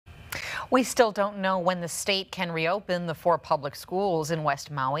We still don't know when the state can reopen the 4 public schools in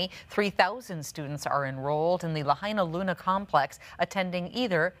West Maui. 3,000 students are enrolled in the Lahaina Luna complex, attending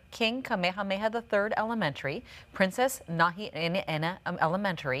either King Kamehameha III Elementary, Princess Nahi'ene'ena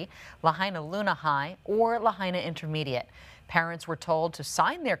Elementary, Lahaina Luna High, or Lahaina Intermediate. Parents were told to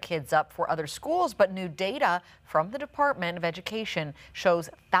sign their kids up for other schools, but new data from the Department of Education shows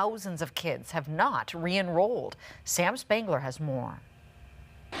thousands of kids have not re-enrolled. Sam Spangler has more.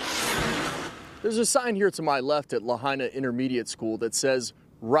 There's a sign here to my left at Lahaina Intermediate School that says,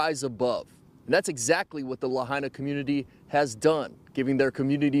 "Rise Above." And that's exactly what the Lahaina community has done, giving their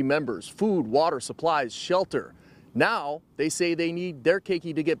community members food, water, supplies, shelter. Now, they say they need their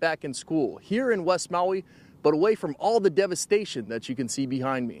keiki to get back in school here in West Maui, but away from all the devastation that you can see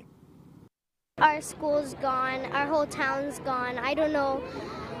behind me. Our school's gone, our whole town's gone. I don't know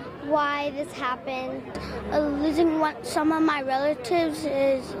why this happened. Losing some of my relatives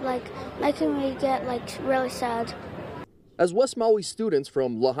is making me get really sad. As West Maui students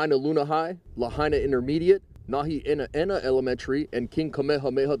from Lahaina Luna High, Lahaina Intermediate, Nahi'ene'ena Elementary, and King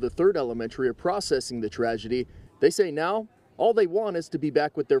Kamehameha III Elementary are processing the tragedy, they say now all they want is to be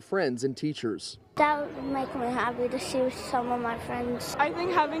back with their friends and teachers. That would make me happy to see some of my friends. I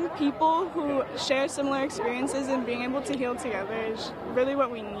think having people who share similar experiences and being able to heal together is really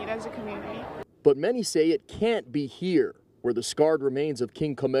what we need as a community. But many say it can't be here, where the scarred remains of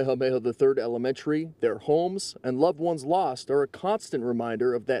King Kamehameha III Elementary, their homes, and loved ones lost are a constant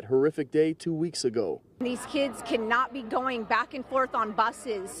reminder of that horrific day 2 weeks ago. These kids cannot be going back and forth on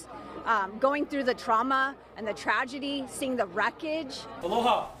buses, going through the trauma and the tragedy, seeing the wreckage.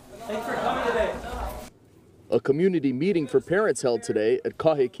 Aloha. Thanks for coming today. A community meeting for parents held today at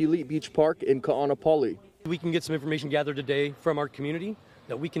Kahekili Beach Park in Ka'anapali. We can get some information gathered today from our community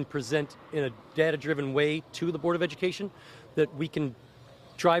that we can present in a data-driven way to the Board of Education, that we can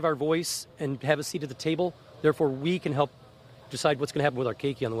drive our voice and have a seat at the table. Therefore, we can help decide what's going to happen with our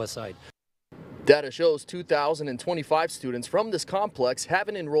keiki on the west side. Data shows 2,025 students from this complex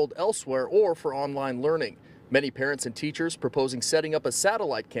haven't enrolled elsewhere or for online learning. Many parents and teachers proposing setting up a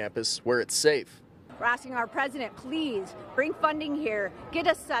satellite campus where it's safe. We're asking our president, please bring funding here, get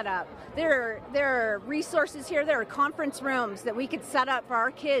us set up. There are resources here, there are conference rooms that we could set up for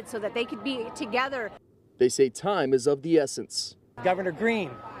our kids so that they could be together. They say time is of the essence. Governor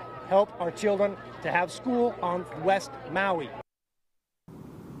Green, help our children to have school on West Maui.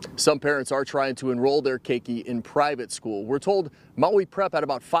 Some parents are trying to enroll their keiki in private school. We're told Maui Prep had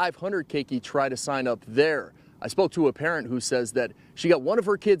about 500 keiki try to sign up there. I spoke to a parent who says that she got one of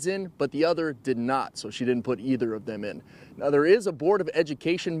her kids in, but the other did not, so she didn't put either of them in. Now, there is a Board of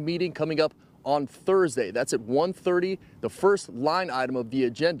Education meeting coming up on Thursday. That's at 1:30. The first line item of the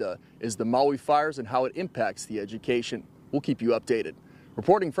agenda is the Maui fires and how it impacts the education. We'll keep you updated.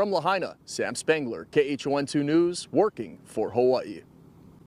 Reporting from Lahaina, Sam Spangler, KHON2 News, working for Hawaii.